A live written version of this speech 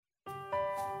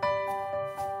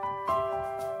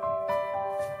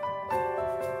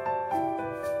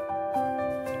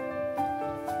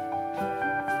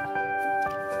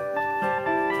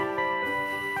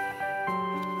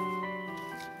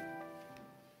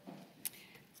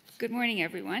Good morning,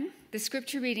 everyone. The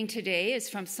scripture reading today is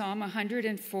from Psalm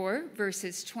 104,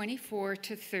 verses 24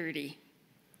 to 30.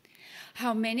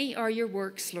 How many are your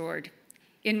works, Lord?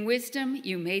 In wisdom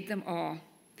you made them all.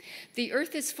 The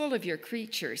earth is full of your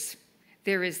creatures.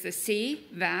 There is the sea,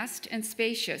 vast and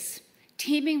spacious,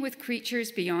 teeming with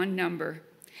creatures beyond number,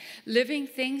 living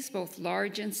things both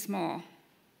large and small.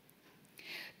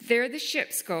 There the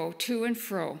ships go to and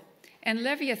fro, and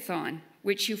Leviathan,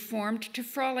 which you formed to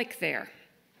frolic there.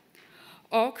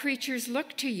 All creatures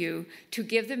look to you to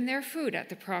give them their food at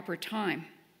the proper time.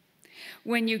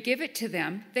 When you give it to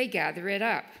them, they gather it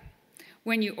up.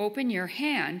 When you open your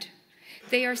hand,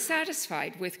 they are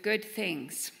satisfied with good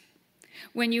things.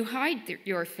 When you hide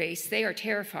your face, they are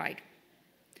terrified.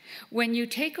 When you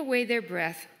take away their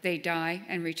breath, they die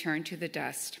and return to the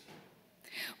dust.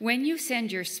 When you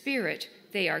send your spirit,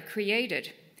 they are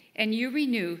created, and you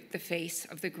renew the face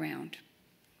of the ground.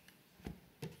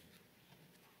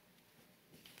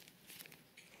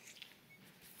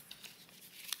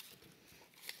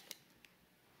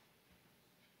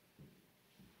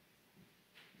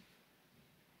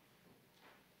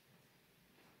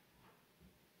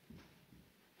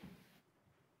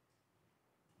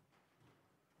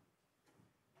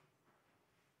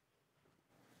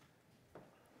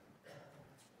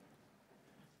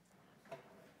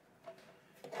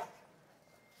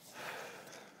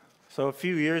 So a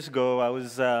few years ago, I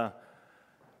was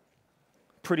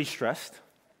pretty stressed.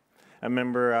 I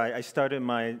remember I started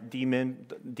my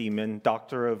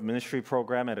Doctor of Ministry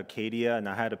program at Acadia, and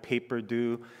I had a paper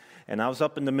due. And I was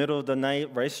up in the middle of the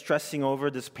night, right, stressing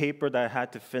over this paper that I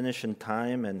had to finish in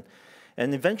time. And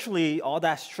eventually, all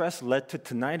that stress led to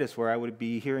tinnitus, where I would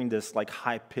be hearing this like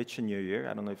high pitch in your ear.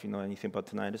 I don't know if you know anything about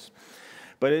tinnitus.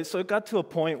 But so it got to a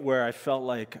point where I felt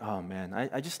like, oh man,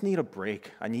 I just need a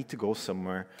break. I need to go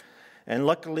somewhere. And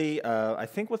luckily, I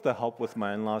think with the help with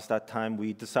my in-laws that time,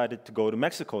 we decided to go to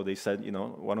Mexico. They said,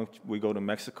 why don't we go to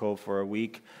Mexico for a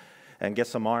week and get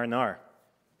some R&R?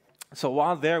 So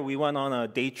while there, we went on a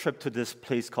day trip to this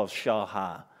place called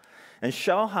Xel-Há. And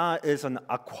Xel-Há is an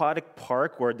aquatic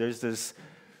park where there's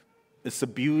it's a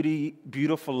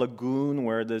beautiful lagoon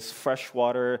where this fresh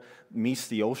water meets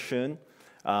the ocean.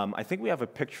 I think we have a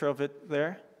picture of it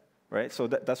there. Right, so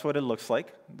that's what it looks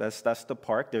like. That's the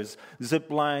park. There's zip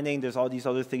lining. There's all these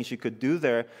other things you could do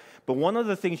there. But one of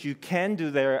the things you can do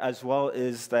there as well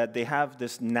is that they have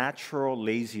this natural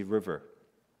lazy river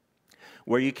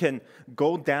where you can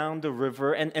go down the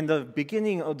river. And the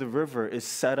beginning of the river is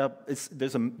set up.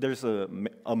 There's a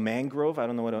mangrove. I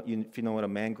don't know if you know what a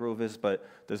mangrove is, but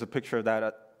there's a picture of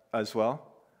that as well.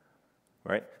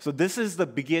 Right. So this is the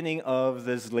beginning of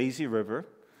this lazy river,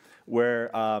 where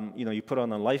you put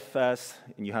on a life vest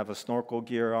and you have a snorkel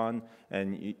gear on,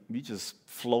 and you just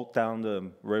float down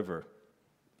the river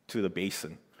to the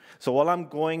basin. So while I'm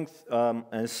going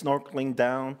and snorkeling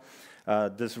down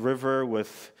this river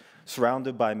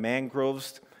surrounded by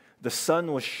mangroves, the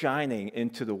sun was shining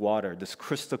into the water, this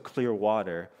crystal clear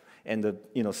water, and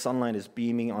the sunlight is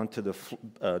beaming onto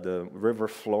the river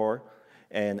floor,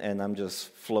 and I'm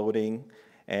just floating,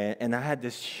 and I had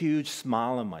this huge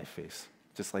smile on my face.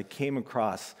 Just like came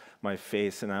across my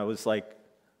face, and I was like,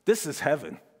 this is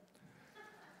heaven,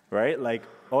 right? Like,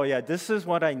 oh yeah, this is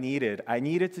what I needed. I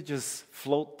needed to just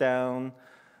float down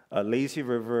a lazy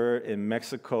river in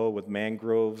Mexico with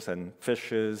mangroves and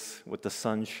fishes with the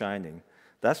sun shining.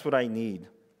 That's what I need.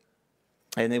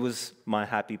 And it was my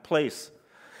happy place.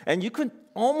 And you could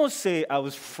almost say I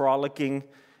was frolicking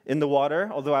in the water,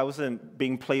 although I wasn't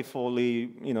being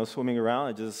playfully, swimming around.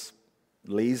 I just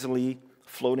lazily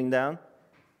floating down.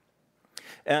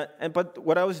 But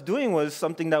what I was doing was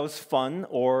something that was fun,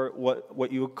 or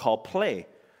what you would call play.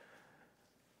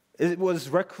 It was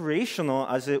recreational,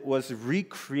 as it was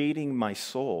recreating my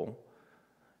soul,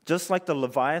 just like the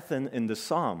Leviathan in the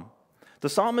psalm. The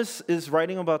psalmist is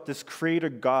writing about this creator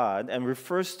God and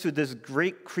refers to this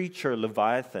great creature,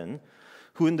 Leviathan,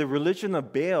 who in the religion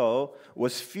of Baal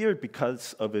was feared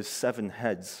because of his 7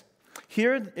 heads.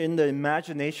 Here in the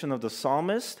imagination of the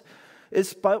psalmist,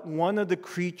 it's but one of the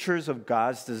creatures of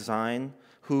God's design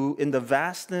who, in the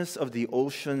vastness of the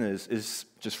ocean, is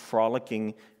just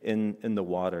frolicking in the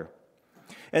water.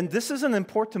 And this is an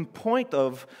important point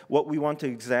of what we want to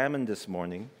examine this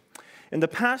morning. In the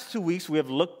past 2 weeks, we have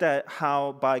looked at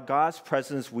how by God's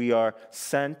presence we are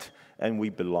sent and we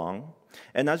belong.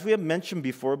 And as we have mentioned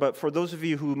before, but for those of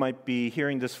you who might be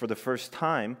hearing this for the first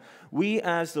time, we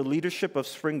as the leadership of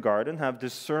Spring Garden have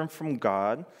discerned from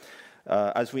God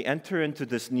as we enter into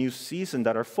this new season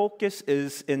that our focus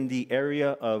is in the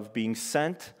area of being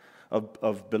sent,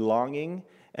 of belonging,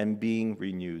 and being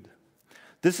renewed.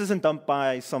 This isn't done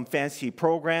by some fancy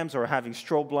programs or having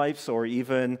strobe lights or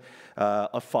even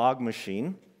a fog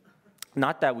machine.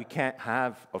 Not that we can't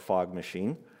have a fog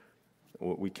machine.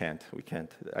 We can't.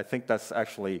 I think that's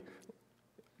actually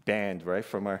banned, right,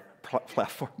 from our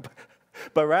platform.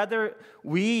 But rather,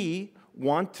 we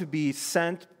want to be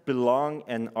sent, belong,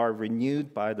 and are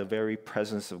renewed by the very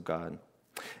presence of God.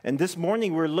 And this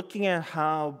morning, we're looking at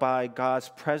how by God's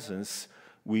presence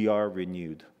we are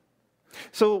renewed.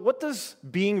 So what does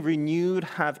being renewed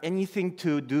have anything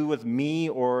to do with me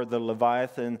or the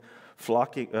Leviathan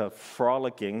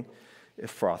frolicking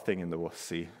in the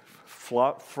sea?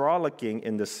 Frolicking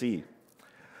in the sea.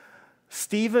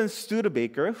 Stephen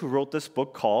Studebaker, who wrote this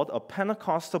book called A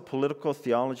Pentecostal Political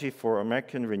Theology for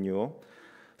American Renewal,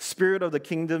 Spirit of the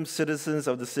Kingdom, Citizens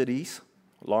of the Cities,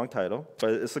 long title,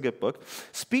 but it's a good book,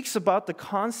 speaks about the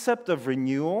concept of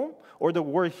renewal, or the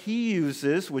word he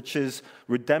uses, which is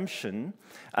redemption,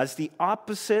 as the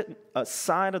opposite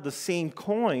side of the same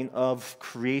coin of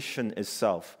creation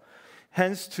itself.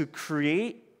 Hence, to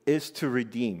create is to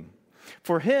redeem.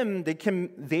 For him, they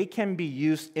can be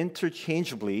used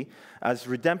interchangeably, as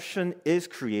redemption is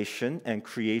creation and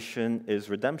creation is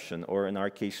redemption, or in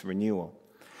our case, renewal.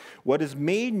 What is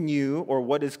made new or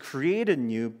what is created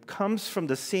new comes from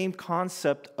the same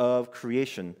concept of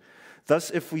creation. Thus,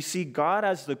 if we see God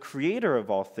as the creator of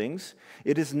all things,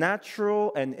 it is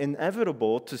natural and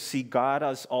inevitable to see God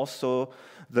as also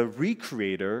the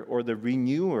recreator or the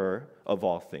renewer of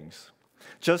all things.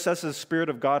 Just as the Spirit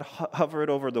of God hovered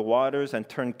over the waters and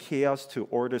turned chaos to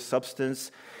order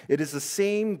substance, it is the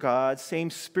same God, same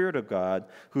Spirit of God,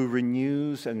 who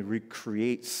renews and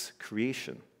recreates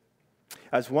creation.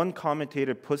 As one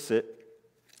commentator puts it,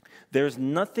 there's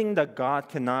nothing that God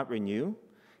cannot renew.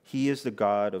 He is the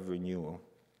God of renewal.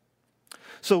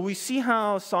 So we see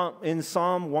how in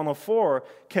Psalm 104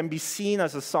 can be seen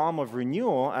as a psalm of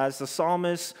renewal, as the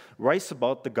psalmist writes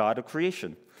about the God of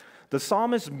creation. The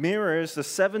psalmist mirrors the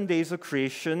 7 days of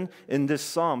creation in this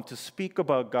psalm to speak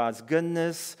about God's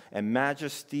goodness and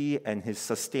majesty and his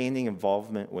sustaining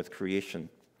involvement with creation.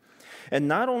 And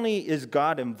not only is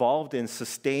God involved in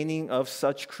sustaining of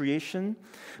such creation,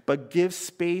 but gives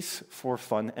space for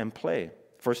fun and play.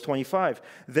 Verse 25,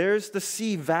 there's the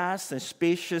sea vast and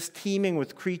spacious, teeming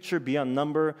with creature beyond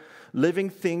number,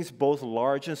 living things both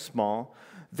large and small.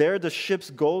 There the ships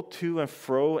go to and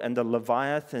fro, and the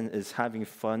Leviathan is having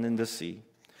fun in the sea.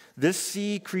 This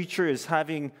sea creature is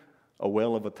having a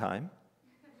whale of a time.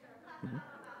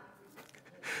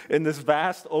 In this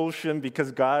vast ocean,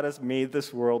 because God has made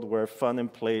this world where fun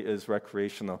and play is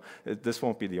recreational. This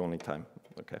won't be the only time,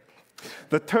 okay?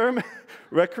 The term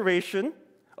recreation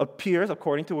appears,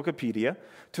 according to Wikipedia,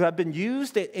 to have been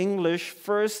used in English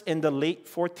first in the late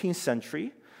 14th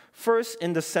century, first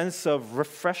in the sense of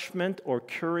refreshment or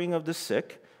curing of a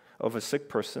sick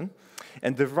person,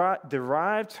 and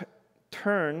derived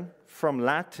term from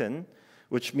Latin,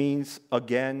 which means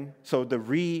again, so the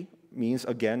means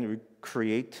again,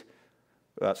 create,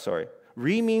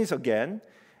 re means again,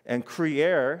 and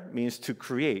creare means to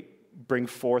create, bring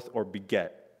forth, or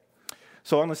beget.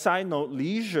 So on a side note,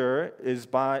 leisure is,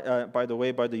 by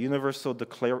the Universal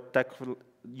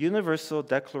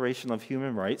Declaration of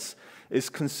Human Rights, is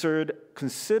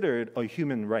considered a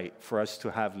human right for us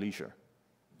to have leisure.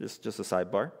 Just a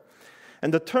sidebar.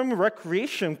 And the term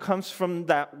recreation comes from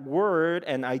that word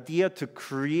and idea to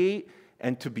create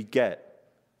and to beget.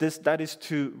 That is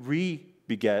to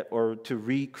re-beget or to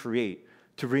recreate,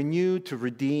 to renew, to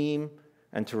redeem,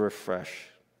 and to refresh.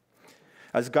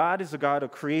 As God is the God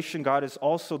of creation, God is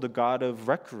also the God of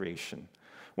recreation.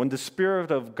 When the Spirit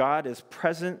of God is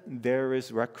present, there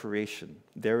is recreation,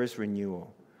 there is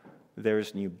renewal, there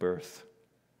is new birth.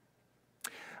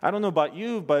 I don't know about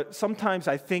you, but sometimes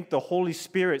I think the Holy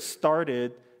Spirit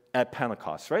started at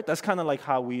Pentecost, right? That's kind of like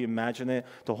how we imagine it.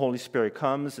 The Holy Spirit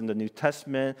comes in the New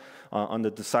Testament on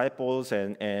the disciples,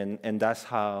 and that's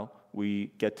how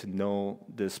we get to know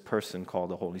this person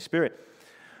called the Holy Spirit.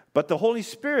 But the Holy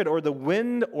Spirit, or the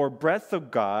wind or breath of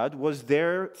God, was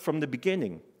there from the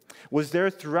beginning, was there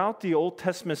throughout the Old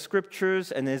Testament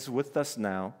scriptures, and is with us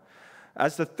now.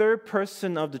 As the third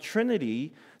person of the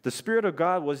Trinity, the Spirit of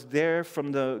God was there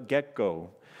from the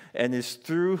get-go, and is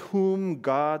through whom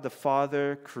God the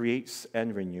Father creates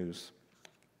and renews.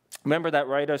 Remember that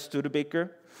writer,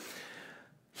 Studebaker?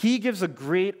 He gives a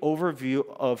great overview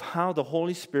of how the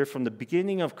Holy Spirit, from the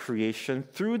beginning of creation,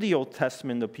 through the Old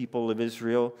Testament, the people of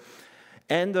Israel,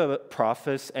 and the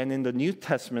prophets, and in the New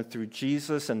Testament through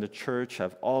Jesus and the church,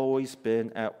 have always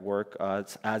been at work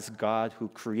as God who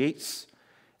creates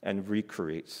and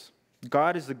recreates.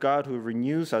 God is the God who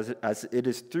renews, as it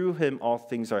is through him all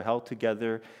things are held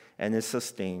together and is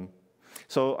sustained.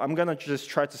 So I'm going to just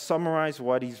try to summarize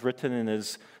what he's written in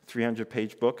his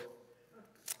 300-page book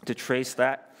to trace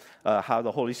that, how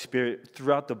the Holy Spirit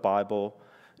throughout the Bible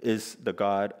is the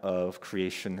God of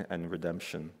creation and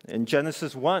redemption. In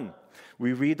Genesis 1,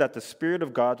 we read that the Spirit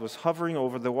of God was hovering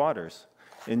over the waters.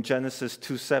 In Genesis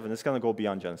 2:7, it's going to go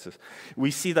beyond Genesis. We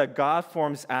see that God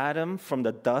forms Adam from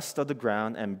the dust of the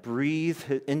ground and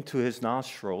breathed into his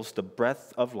nostrils the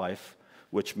breath of life,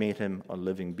 which made him a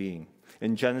living being.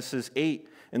 In Genesis 8,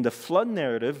 in the flood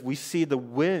narrative, we see the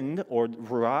wind, or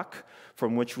ruach,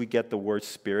 from which we get the word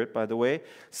spirit, by the way,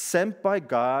 sent by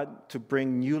God to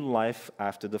bring new life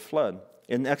after the flood.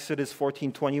 In Exodus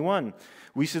 14:21,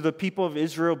 we see the people of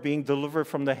Israel being delivered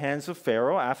from the hands of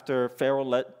Pharaoh after Pharaoh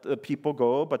let the people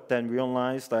go, but then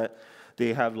realized that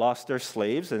they have lost their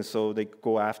slaves, and so they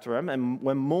go after them. And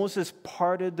when Moses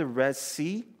parted the Red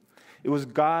Sea, it was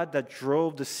God that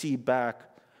drove the sea back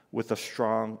with a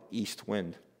strong east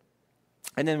wind.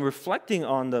 And then reflecting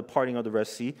on the parting of the Red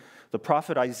Sea, the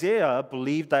prophet Isaiah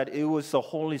believed that it was the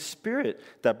Holy Spirit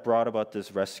that brought about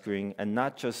this rescuing and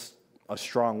not just a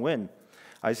strong wind.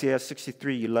 Isaiah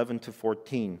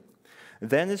 63:11-14.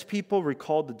 Then his people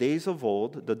recalled the days of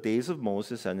old, the days of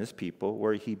Moses and his people,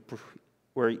 where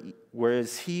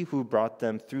is he who brought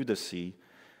them through the sea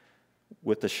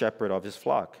with the shepherd of his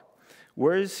flock?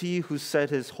 Where is he who set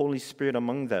his Holy Spirit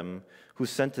among them, who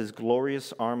sent his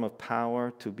glorious arm of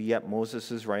power to be at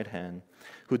Moses' right hand,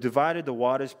 who divided the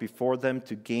waters before them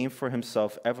to gain for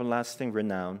himself everlasting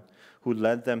renown, who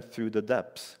led them through the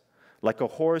depths? Like a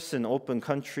horse in open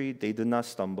country, they did not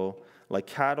stumble. Like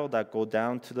cattle that go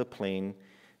down to the plain,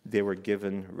 they were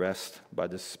given rest by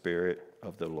the Spirit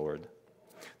of the Lord.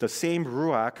 The same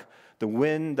Ruach, the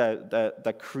wind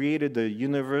that created the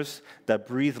universe, that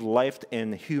breathed life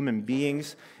in human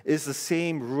beings, is the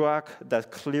same Ruach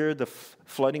that cleared the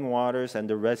flooding waters and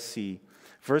the Red Sea.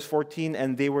 Verse 14,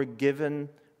 and they were given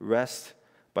rest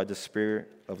by the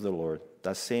Spirit of the Lord.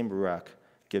 That same Ruach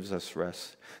gives us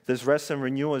rest. This rest and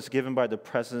renewal is given by the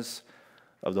presence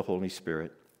of the Holy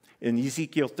Spirit. In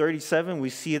Ezekiel 37, we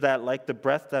see that like the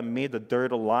breath that made the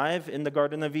dirt alive in the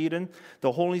Garden of Eden,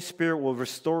 the Holy Spirit will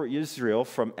restore Israel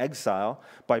from exile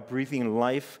by breathing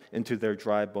life into their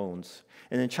dry bones.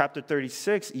 And in chapter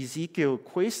 36, Ezekiel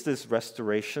equates this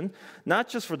restoration not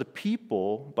just for the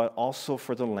people, but also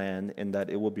for the land, in that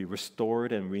it will be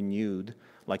restored and renewed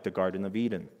like the Garden of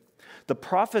Eden. The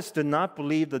prophets did not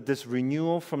believe that this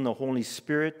renewal from the Holy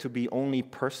Spirit to be only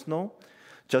personal,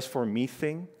 just for me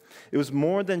thing. It was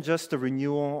more than just a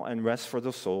renewal and rest for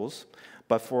the souls,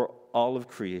 but for all of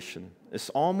creation. It's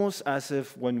almost as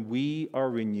if when we are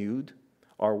renewed,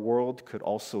 our world could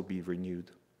also be renewed.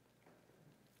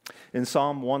 In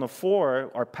Psalm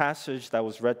 104, our passage that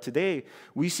was read today,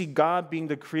 we see God being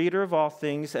the creator of all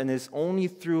things, and it's only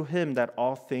through him that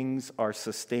all things are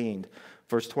sustained.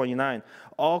 Verse 29,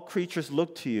 all creatures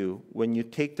look to you. When you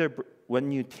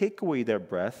take away their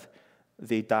breath,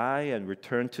 they die and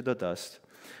return to the dust.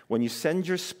 When you send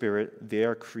your spirit, they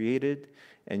are created,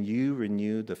 and you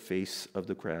renew the face of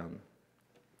the ground.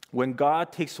 When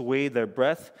God takes away their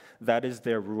breath, that is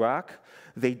their ruach,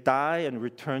 they die and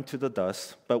return to the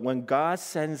dust. But when God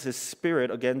sends his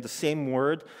spirit, again, the same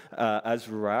word as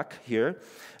ruach here,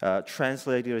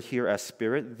 translated here as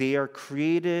spirit, they are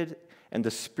created, and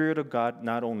the Spirit of God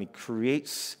not only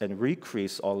creates and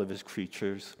recreates all of his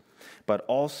creatures, but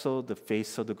also the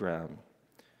face of the ground.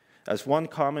 As one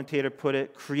commentator put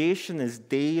it, creation is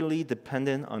daily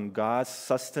dependent on God's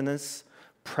sustenance,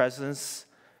 presence,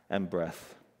 and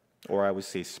breath, or I would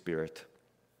say spirit.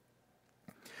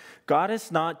 God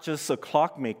is not just a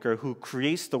clockmaker who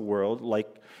creates the world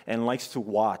and likes to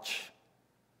watch,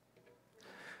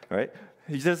 right?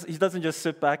 He doesn't just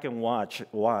sit back and watch,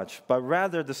 but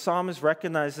rather the psalmist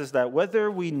recognizes that whether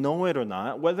we know it or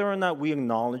not, whether or not we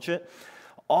acknowledge it,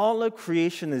 all of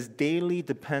creation is daily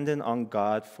dependent on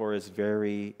God for its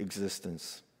very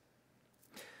existence.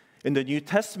 In the New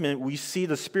Testament, we see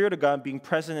the Spirit of God being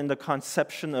present in the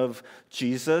conception of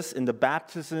Jesus, in the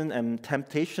baptism and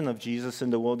temptation of Jesus in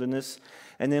the wilderness.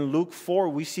 And in Luke 4,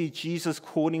 we see Jesus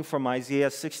quoting from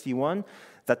Isaiah 61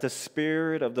 that the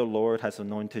Spirit of the Lord has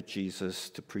anointed Jesus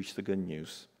to preach the good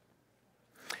news.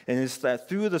 And it's that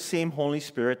through the same Holy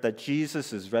Spirit that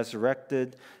Jesus is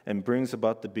resurrected and brings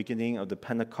about the beginning of the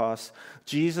Pentecost.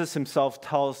 Jesus himself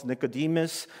tells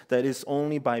Nicodemus that it's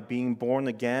only by being born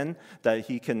again that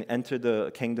he can enter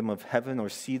the kingdom of heaven or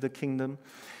see the kingdom,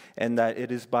 and that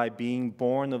it is by being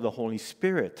born of the Holy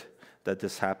Spirit that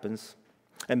this happens.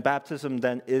 And baptism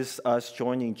then is us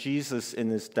joining Jesus in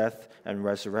his death and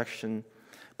resurrection.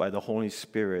 by the Holy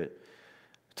Spirit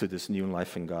to this new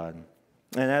life in God.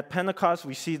 And at Pentecost,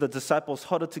 we see the disciples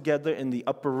huddled together in the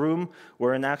upper room,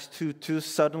 where in Acts 2:2,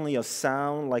 suddenly a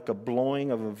sound like a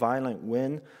blowing of a violent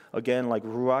wind, again like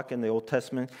Ruach in the Old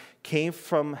Testament, came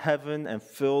from heaven and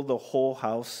filled the whole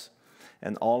house,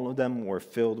 and all of them were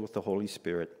filled with the Holy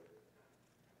Spirit.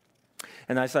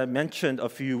 And as I mentioned a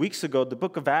few weeks ago, the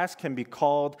book of Acts can be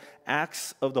called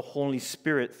Acts of the Holy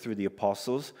Spirit through the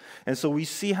apostles. And so we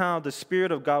see how the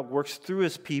Spirit of God works through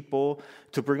his people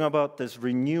to bring about this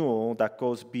renewal that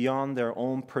goes beyond their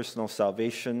own personal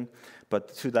salvation,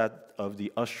 but to that of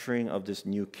the ushering of this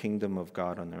new kingdom of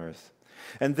God on earth.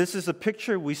 And this is a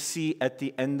picture we see at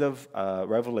the end of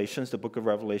Revelations, the book of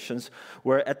Revelations,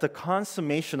 where at the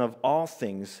consummation of all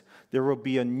things, there will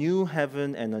be a new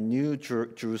heaven and a new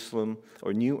Jerusalem,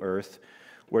 or new earth,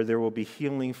 where there will be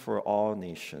healing for all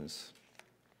nations.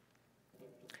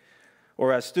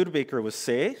 Or as Studebaker would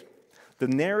say, the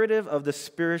narrative of the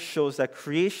Spirit shows that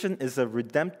creation is a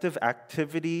redemptive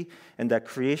activity and that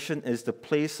creation is the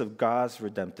place of God's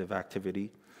redemptive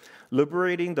activity,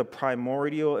 liberating the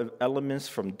primordial elements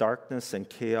from darkness and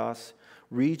chaos,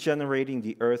 regenerating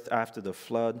the earth after the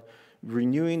flood,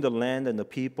 renewing the land and the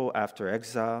people after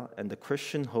exile, and the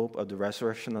Christian hope of the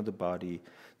resurrection of the body,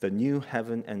 the new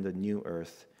heaven and the new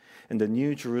earth. And the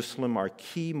New Jerusalem are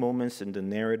key moments in the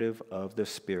narrative of the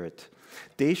Spirit.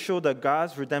 They show that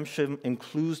God's redemption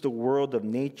includes the world of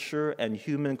nature and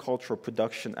human cultural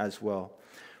production as well.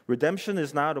 Redemption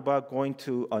is not about going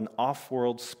to an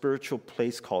off-world spiritual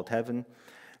place called heaven.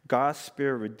 God's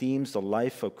Spirit redeems the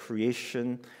life of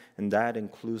creation, and that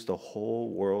includes the whole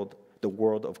world, the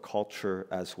world of culture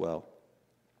as well.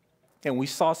 And we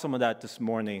saw some of that this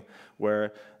morning,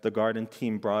 where the garden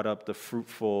team brought up the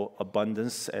fruitful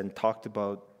abundance and talked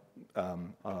about,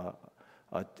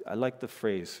 I like the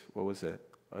phrase, what was it?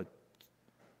 A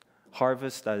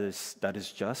harvest that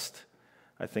is just.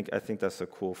 I think that's a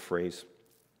cool phrase.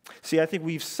 See, I think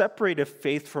we've separated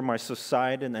faith from our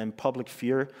society and public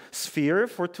sphere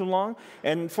for too long,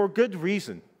 and for good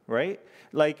reason, right?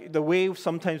 Like the way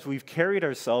sometimes we've carried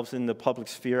ourselves in the public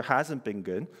sphere hasn't been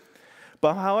good.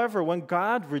 But however, when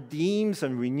God redeems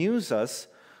and renews us,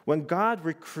 when God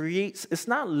recreates, it's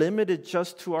not limited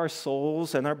just to our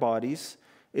souls and our bodies.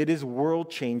 It is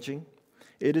world-changing.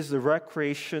 It is the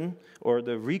recreation or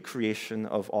the recreation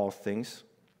of all things.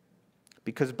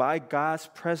 Because by God's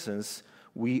presence,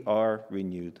 we are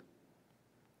renewed.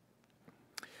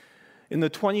 In the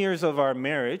 20 years of our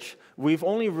marriage, we've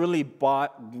only really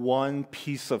bought one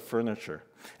piece of furniture.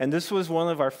 And this was one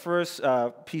of our first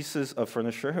pieces of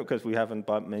furniture, because we haven't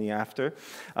bought many after.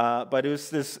 But it was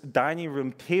this dining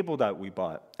room table that we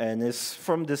bought. And it's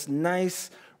from this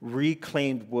nice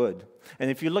reclaimed wood.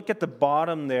 And if you look at the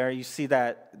bottom there, you see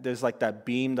that there's like that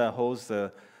beam that holds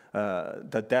the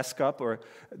desk up. Or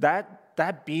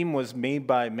that beam was made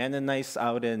by Mennonites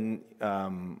out in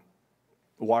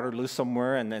Waterloo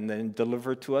somewhere, and then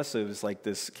delivered to us. It was like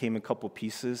this, came in a couple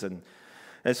pieces, and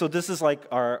so this is like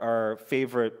our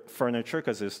favorite furniture,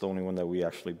 because it's the only one that we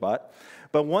actually bought.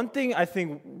 But one thing I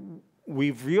think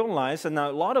we've realized, and now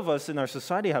a lot of us in our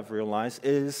society have realized,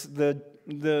 is the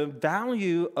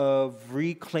value of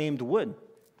reclaimed wood.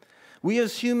 We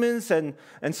as humans and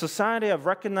society have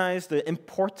recognized the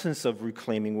importance of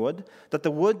reclaiming wood, that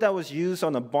the wood that was used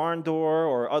on a barn door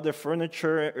or other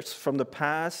furniture from the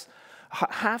past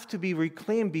have to be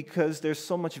reclaimed because there's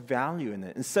so much value in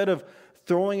it. Instead of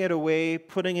throwing it away,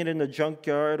 putting it in the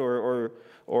junkyard,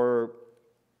 or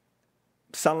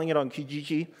selling it on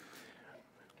Kijiji,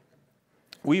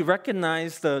 we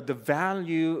recognize the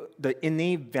value, the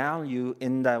innate value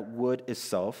in that wood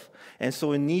itself, and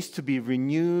so it needs to be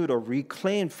renewed or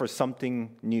reclaimed for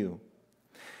something new.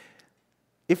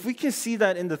 If we can see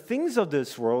that in the things of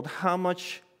this world, how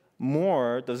much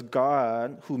more does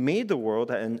God, who made the world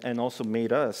and also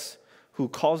made us, who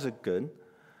calls it good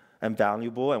and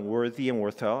valuable and worthy and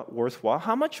worthwhile,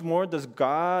 how much more does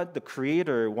God, the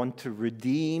Creator, want to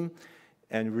redeem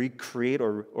and recreate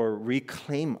or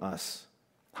reclaim us?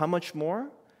 How much more?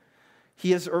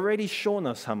 He has already shown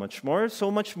us how much more, so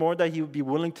much more that he would be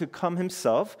willing to come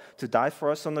himself to die for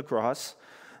us on the cross.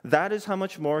 That is how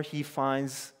much more he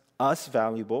finds us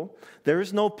valuable. There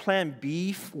is no plan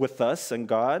B with us and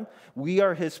God. We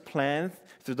are his plan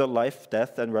through the life,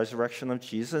 death, and resurrection of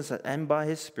Jesus, and by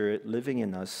his Spirit living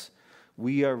in us,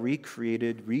 we are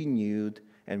recreated, renewed,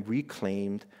 and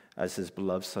reclaimed as his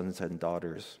beloved sons and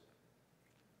daughters.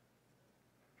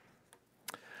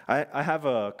 I have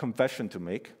a confession to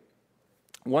make.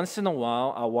 Once in a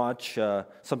while, I'll watch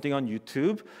something on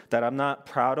YouTube that I'm not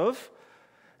proud of.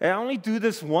 And I only do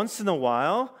this once in a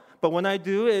while, but when I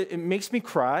do, it makes me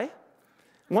cry.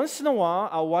 Once in a while,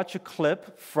 I'll watch a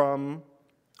clip from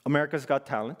America's Got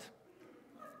Talent.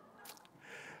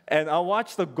 And I'll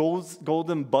watch the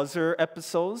Golden Buzzer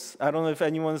episodes. I don't know if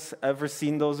anyone's ever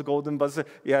seen those Golden Buzzer.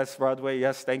 Yes, Broadway,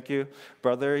 yes, thank you.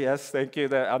 Brother, yes, thank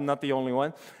you. I'm not the only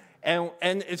one. And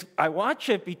I watch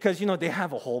it because, they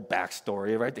have a whole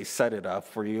backstory, right? They set it up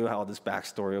for you, how this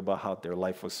backstory about how their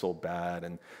life was so bad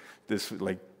and this,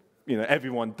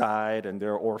 everyone died and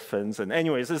they're orphans. And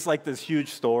anyways, it's like this huge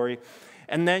story.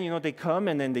 And then, they come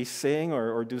and then they sing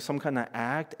or do some kind of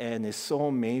act, and it's so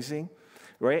amazing,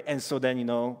 right? And so then,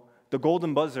 the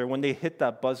golden buzzer, when they hit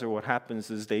that buzzer, what happens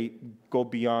is they go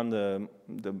beyond the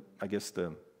what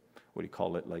do you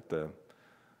call it, like the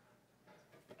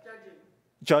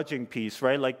judging piece,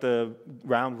 right? Like the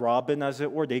round robin, as it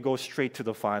were. They go straight to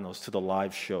the finals, to the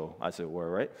live show, as it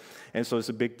were, right? And so it's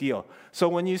a big deal. So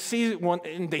when you see one,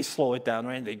 and they slow it down,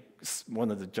 right?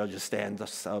 One of the judges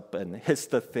stands up and hits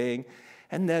the thing,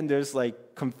 and then there's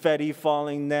like confetti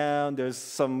falling down. There's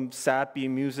some sappy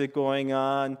music going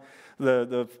on.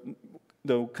 The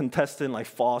contestant like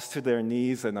falls to their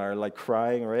knees and are like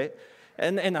crying, right?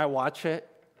 And I watch it.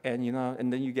 And,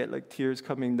 and then you get like tears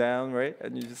coming down, right?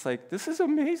 And you're just like, this is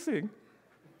amazing,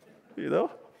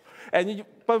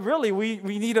 But really, we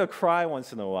need to cry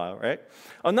once in a while, right?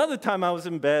 Another time I was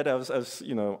in bed, I was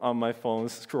on my phone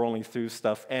scrolling through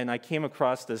stuff, and I came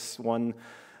across this one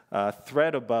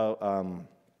thread about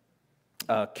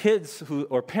kids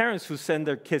or parents who send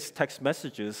their kids text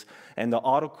messages and the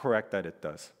autocorrect that it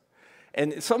does.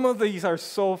 And some of these are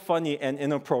so funny and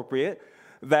inappropriate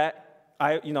that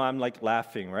I'm like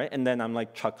laughing, right? And then I'm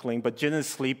like chuckling, but Jin is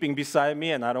sleeping beside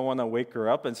me and I don't want to wake her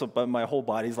up. And so, but my whole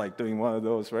body's like doing one of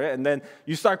those, right? And then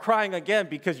you start crying again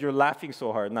because you're laughing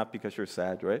so hard, not because you're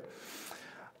sad, right?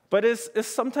 But it's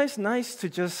sometimes nice to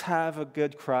just have a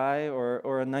good cry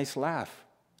or a nice laugh.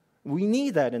 We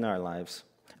need that in our lives.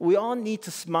 We all need to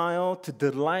smile, to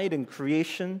delight in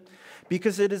creation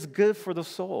because it is good for the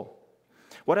soul.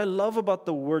 What I love about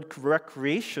the word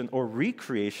recreation or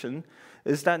recreation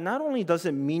is that not only does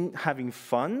it mean having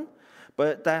fun,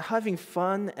 but that having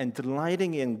fun and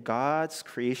delighting in God's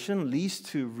creation leads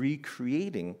to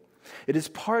recreating. It is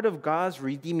part of God's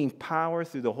redeeming power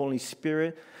through the Holy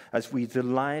Spirit as we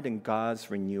delight in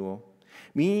God's renewal.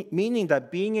 Meaning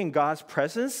that being in God's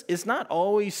presence is not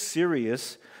always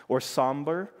serious or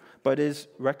somber, but is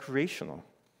recreational.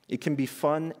 It can be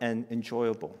fun and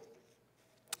enjoyable.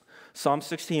 Psalm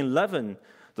 16:11,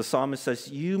 the psalmist says,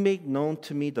 "You make known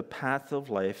to me the path of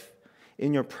life.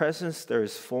 In your presence there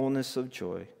is fullness of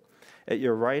joy. At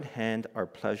your right hand are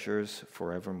pleasures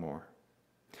forevermore."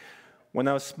 When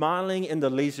I was smiling in the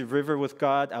lazy river with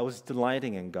God, I was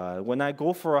delighting in God. When I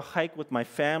go for a hike with my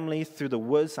family through the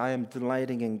woods, I am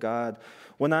delighting in God.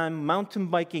 When I'm mountain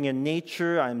biking in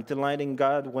nature, I am delighting in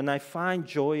God. When I find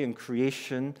joy in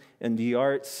creation, in the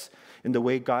arts, in the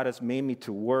way God has made me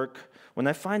to work, when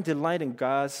I find delight in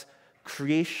God's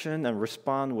creation and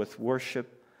respond with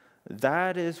worship,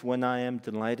 that is when I am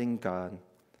delighting God.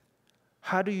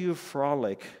 How do you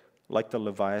frolic like the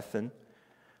Leviathan?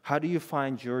 How do you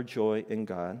find your joy in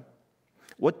God?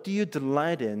 What do you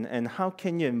delight in, and how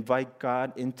can you invite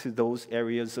God into those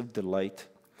areas of delight,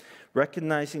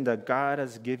 recognizing that God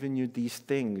has given you these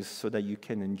things so that you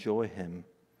can enjoy Him?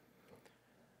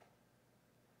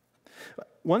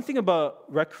 One thing about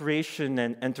recreation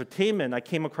and entertainment, I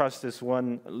came across this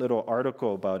one little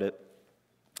article about it.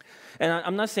 And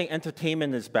I'm not saying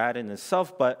entertainment is bad in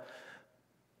itself, but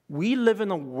we live in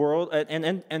a world,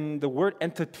 and the word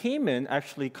entertainment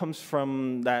actually comes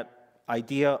from that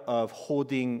idea of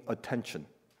holding attention,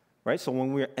 right? So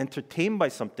when we're entertained by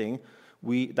something,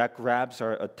 that grabs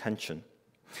our attention.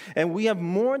 And we have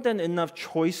more than enough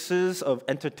choices of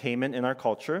entertainment in our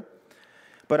culture.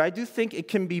 But I do think it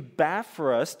can be bad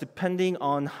for us depending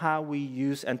on how we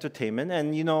use entertainment.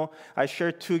 And, I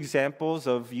shared 2 examples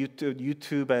of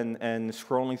YouTube and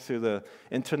scrolling through the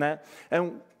internet.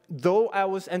 And though I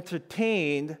was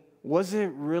entertained, was it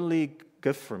really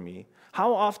good for me?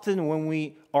 How often when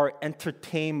we are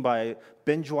entertained by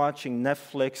binge watching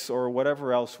Netflix or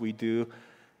whatever else we do,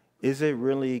 is it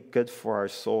really good for our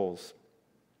souls?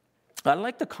 I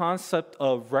like the concept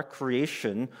of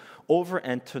recreation over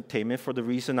entertainment for the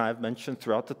reason I've mentioned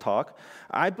throughout the talk.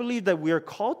 I believe that we are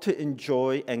called to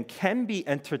enjoy and can be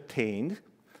entertained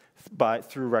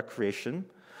through recreation.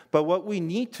 But what we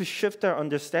need to shift our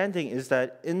understanding is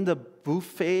that in the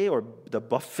buffet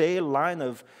line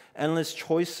of endless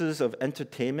choices of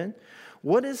entertainment,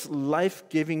 what is life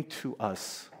giving to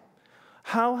us?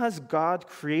 How has God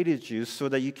created you so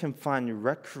that you can find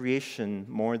recreation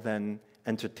more than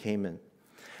entertainment?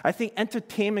 I think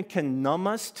entertainment can numb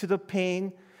us to the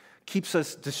pain, keeps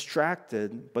us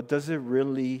distracted, but does it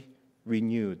really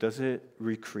renew? Does it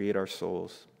recreate our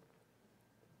souls?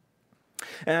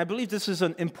 And I believe this is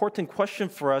an important question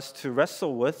for us to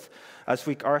wrestle with as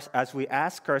we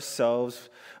ask ourselves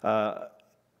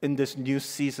in this new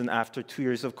season after 2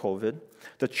 years of COVID.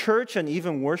 The church and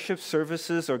even worship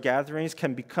services or gatherings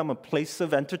can become a place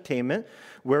of entertainment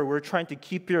where we're trying to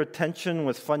keep your attention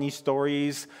with funny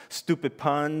stories, stupid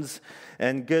puns,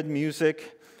 and good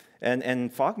music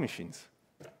and fog machines.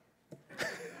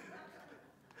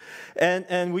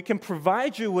 and we can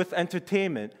provide you with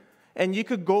entertainment. And you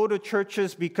could go to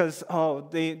churches because,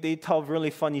 they tell really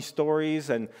funny stories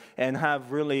and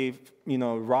have really,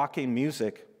 rocking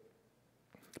music.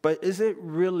 But is it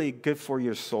really good for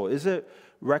your soul? Is it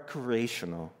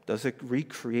recreational? Does it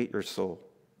recreate your soul?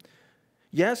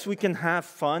 Yes, we can have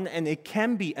fun, and it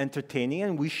can be entertaining,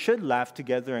 and we should laugh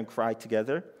together and cry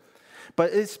together.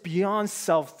 But it's beyond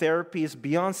self-therapy, it's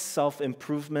beyond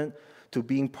self-improvement to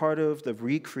being part of the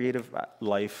recreative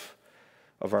life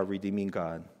of our redeeming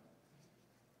God.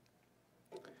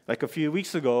 Like a few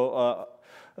weeks ago,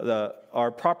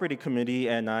 our property committee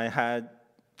and I had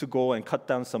to go and cut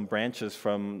down some branches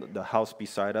from the house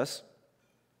beside us.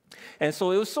 And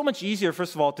so it was so much easier,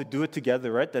 first of all, to do it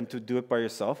together, right, than to do it by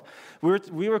yourself.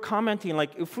 We were commenting,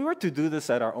 like, if we were to do this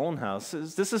at our own house,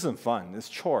 this isn't fun. It's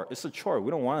a chore.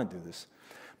 We don't want to do this.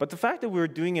 But the fact that we were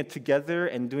doing it together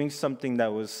and doing something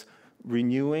that was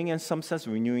renewing, in some sense,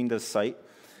 renewing the site,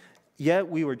 yet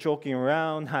we were joking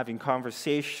around, having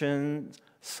conversations,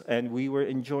 and we were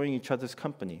enjoying each other's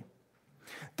company.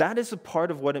 That is a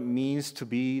part of what it means to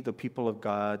be the people of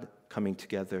God coming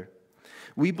together.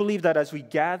 We believe that as we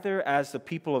gather as the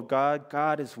people of God,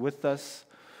 God is with us.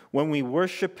 When we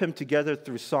worship Him together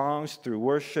through songs, through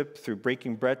worship, through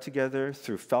breaking bread together,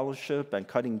 through fellowship and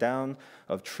cutting down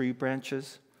of tree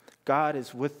branches, God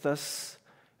is with us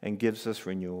and gives us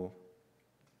renewal.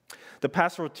 The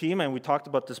pastoral team, and we talked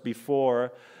about this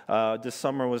before, this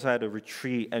summer was at a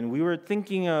retreat, and we were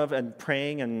thinking of and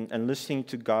praying and listening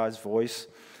to God's voice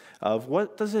of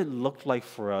what does it look like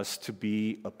for us to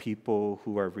be a people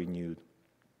who are renewed.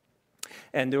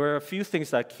 And there were a few things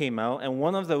that came out, and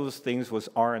one of those things was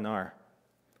R&R,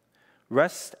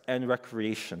 rest and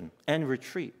recreation, and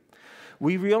retreat.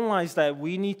 We realized that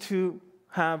we need to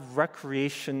have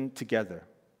recreation together,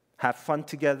 have fun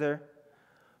together,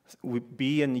 we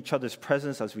be in each other's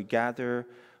presence as we gather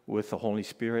with the Holy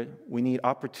Spirit. We need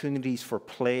opportunities for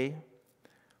play,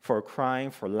 for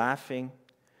crying, for laughing.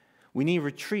 We need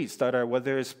retreats that are,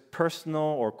 whether it's personal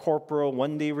or corporal,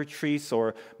 one-day retreats,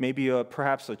 or maybe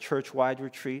perhaps a church-wide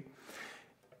retreat.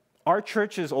 Our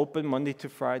church is open Monday to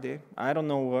Friday. I don't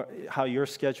know how your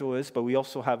schedule is, but we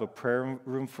also have a prayer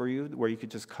room for you where you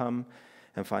could just come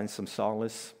and find some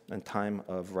solace and time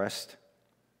of rest.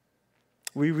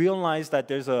 We realize that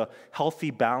there's a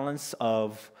healthy balance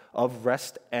of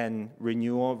rest and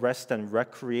renewal, rest and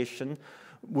recreation,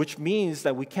 which means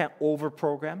that we can't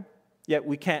overprogram, yet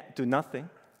we can't do nothing.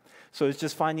 So it's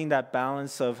just finding that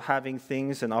balance of having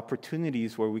things and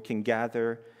opportunities where we can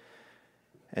gather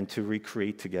and to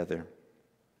recreate together.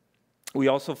 We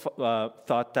also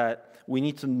thought that we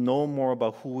need to know more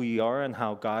about who we are and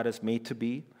how God is made to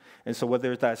be. And so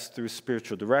whether that's through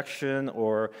spiritual direction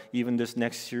or even this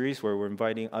next series where we're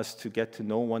inviting us to get to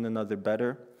know one another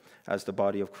better as the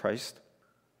body of Christ,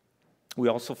 we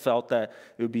also felt that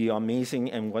it would be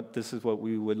amazing, and this is what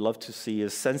we would love to see,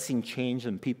 is sensing change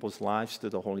in people's lives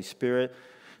through the Holy Spirit,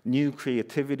 new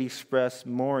creativity expressed,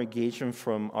 more engagement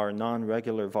from our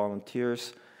non-regular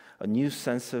volunteers, a new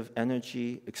sense of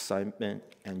energy, excitement,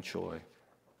 and joy.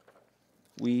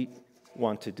 We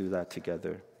want to do that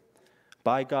together.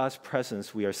 By God's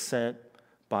presence, we are sent.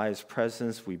 By His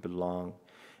presence, we belong.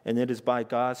 And it is by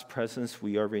God's presence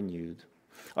we are renewed.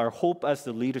 Our hope as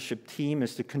the leadership team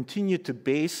is to continue to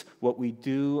base what we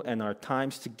do and our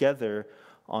times together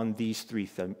on these three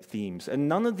themes. And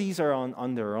none of these are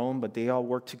on their own, but they all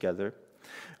work together.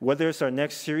 Whether it's our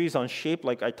next series on SHAPE,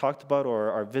 like I talked about,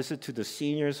 or our visit to the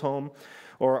seniors' home,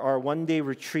 or our one-day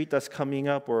retreat that's coming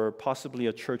up, or possibly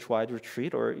a church-wide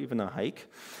retreat, or even a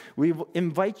hike, we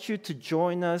invite you to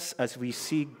join us as we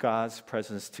seek God's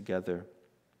presence together.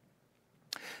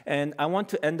 And I want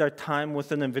to end our time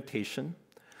with an invitation.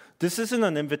 This isn't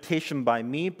an invitation by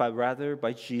me, but rather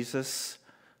by Jesus,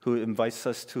 who invites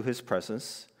us to His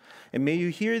presence. And may you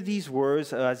hear these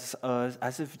words as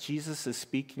if Jesus is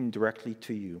speaking directly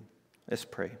to you. Let's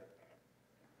pray.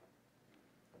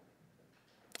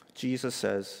 Jesus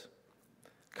says,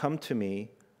 "Come to me,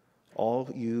 all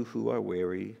you who are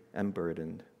weary and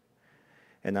burdened,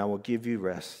 and I will give you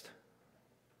rest.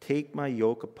 Take my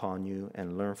yoke upon you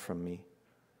and learn from me.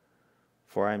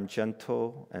 For I am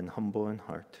gentle and humble in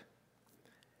heart,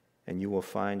 and you will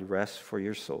find rest for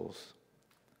your souls.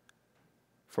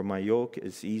 For my yoke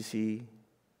is easy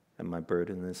and my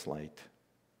burden is light.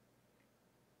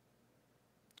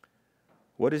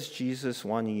 What is Jesus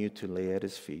wanting you to lay at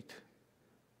his feet?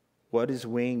 What is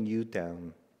weighing you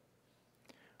down?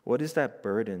 What is that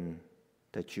burden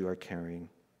that you are carrying?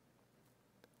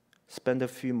 Spend a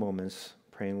few moments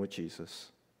praying with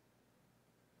Jesus.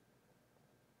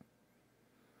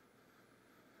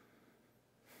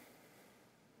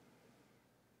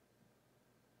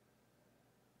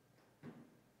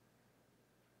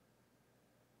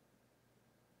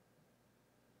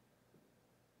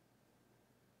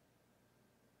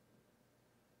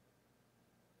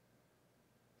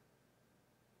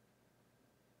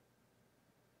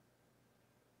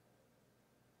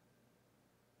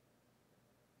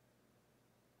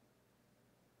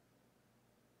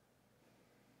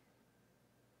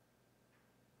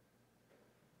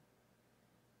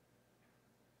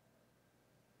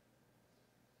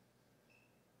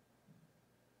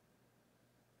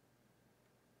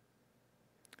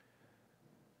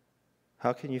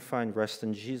 How can you find rest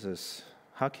in Jesus?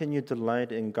 How can you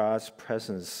delight in God's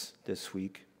presence this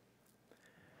week?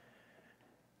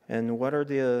 And what are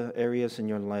the areas in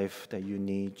your life that you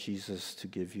need Jesus to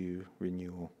give you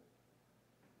renewal?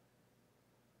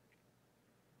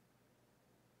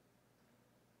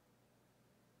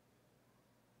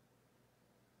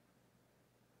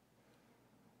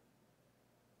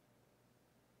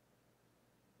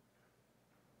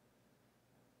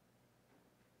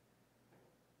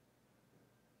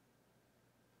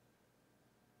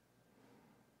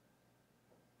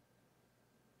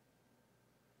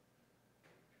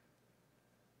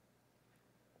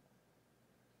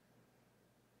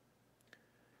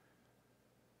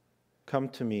 Come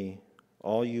to me,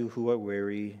 all you who are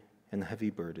weary and heavy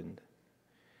burdened,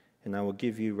 and I will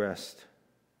give you rest.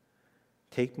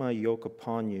 Take my yoke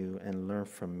upon you and learn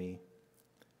from me,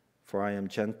 for I am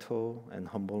gentle and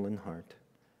humble in heart,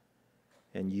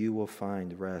 and you will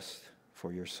find rest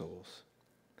for your souls.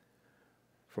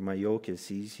 For my yoke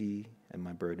is easy and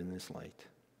my burden is light.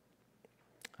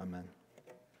 Amen.